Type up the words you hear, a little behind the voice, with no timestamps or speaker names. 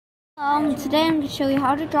Today I'm going to show you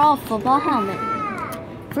how to draw a football helmet.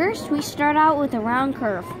 First, we start out with a round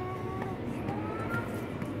curve.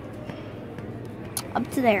 Up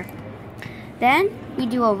to there. Then, we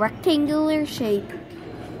do a rectangular shape.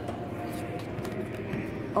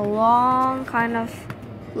 A long kind of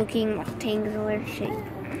looking rectangular shape.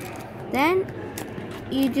 Then,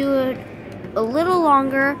 you do it a little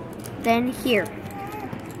longer than here.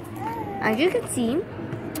 As you can see,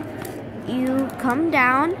 you come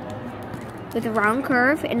down with a round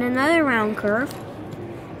curve and another round curve.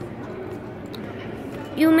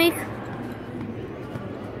 You make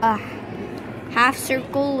a half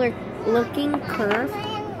circle looking curve.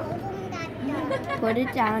 Put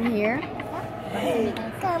it down here. And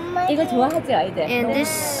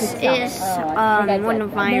this is one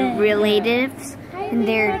of my relatives, and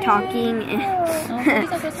they're talking,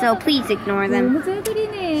 so please ignore them. So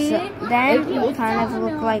then you kind of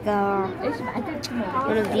look like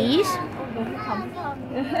one of these.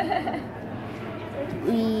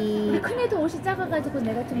 We put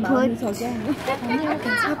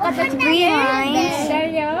 3 lines.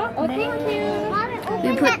 We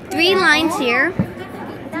put 3 lines here.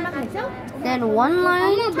 Then 1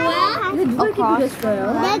 line across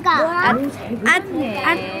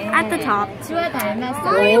at the top.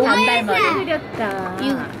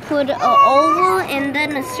 You put an oval and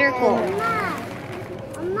then a circle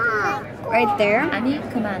right there.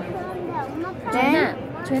 Then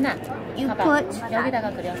you put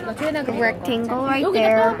a rectangle right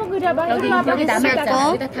there, a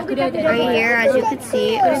circle right here, as you can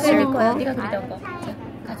see, a circle,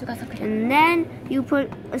 and then you put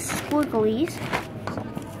a squigglies.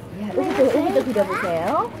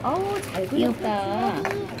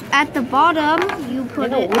 At the bottom, you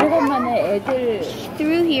put it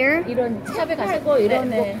through here.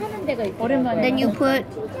 Then you put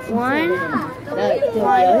 1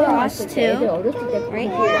 line across 2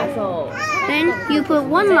 right here. Then you put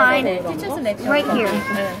 1 line right here.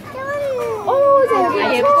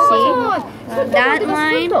 See that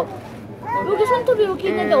line right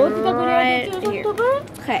here.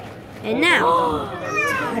 Okay, and now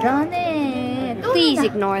please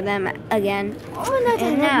ignore them again.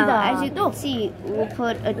 And now, as you can see, we'll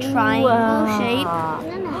put a triangle shape.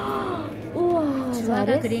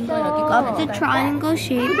 Up the triangle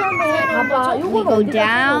shape. We go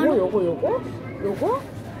down.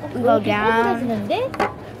 We go down.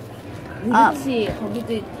 Up.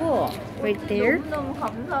 Right there.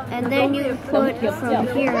 And then you put from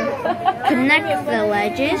here, connect the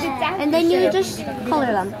ledges, and then you just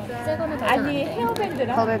color them.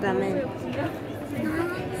 Color them in.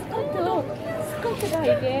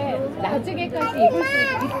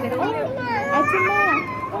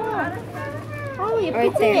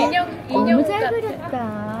 Right there.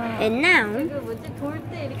 And now,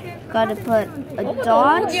 gotta put a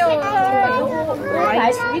dot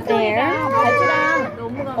right there.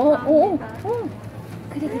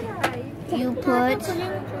 You put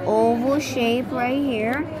oval shape right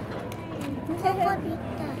here.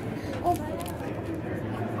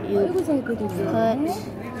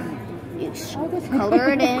 You color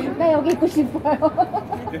it in.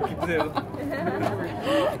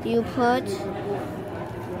 You put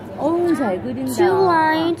 2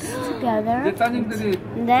 lines together,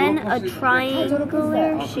 then a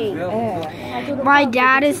triangular shape. My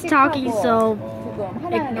dad is talking, so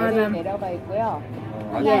ignore them.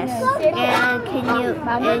 Yes,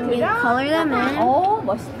 and you color them in.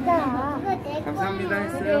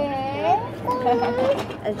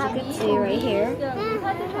 As you can see right here.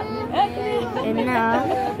 And now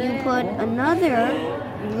you put another,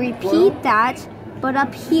 repeat that, but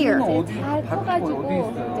up here.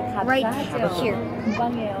 Right here.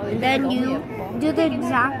 And then you do the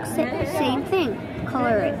exact same thing.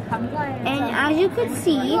 Color it. And as you can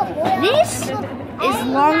see, this is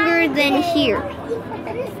longer than here.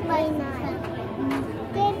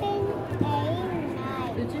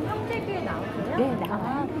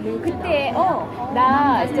 그때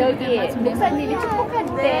나 저기 목사님이 축복할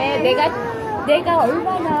때 내가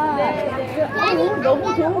얼마나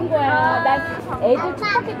너무 좋은 거야. 난 애들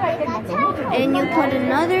축복할 때 너무 좋은 거야. And you put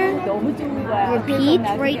another 너무 좋은 거야. repeat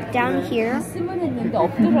right down here. 있으면 했는데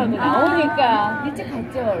없더라고. 나오니까 일찍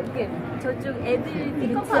갔죠. 이렇게 저쪽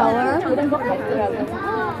애들이 그런 거 갔더라고.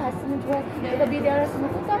 갔으면 좋았어. 내가 미리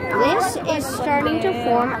알았으면 꽃다발. This is starting to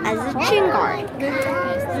form as a chin guard.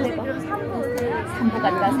 3부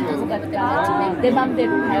갔다 4부 갔다 내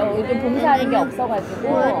맘대로 가요. 요즘 봉사하는 게 없어가지고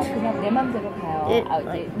그냥 내 맘대로 가요.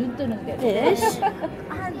 이제 눈 뜨는 대로. This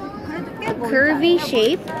curvy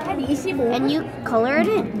shape, and you color it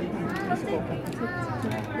in.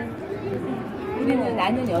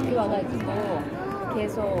 나는 여기 와가지고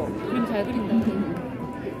계속 그림 잘 그린다.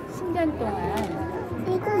 10년 동안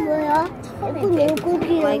이거 뭐야? 이거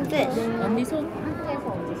물고기야. Like this. 언니 손.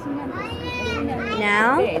 한국에서 이제 10년 동안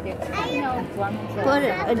Now, 애들 학년 구하면서 put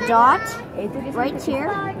a dot 애들이 right here.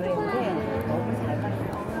 교회인데 너무 잘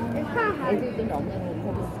갔어. 애들도 너무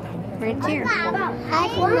거기 Right here. I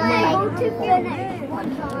want to go to finish.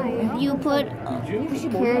 You put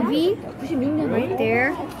curvy 96년 right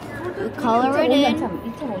there. You color it in,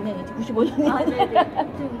 2005년이지 95년이야.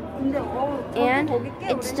 and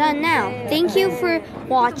it's done now. Thank you for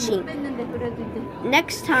watching.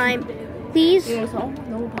 Next time, please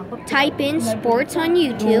type in sports on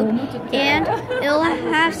YouTube, and it'll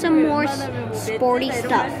have some more sporty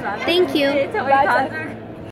stuff. Thank you. 맞아.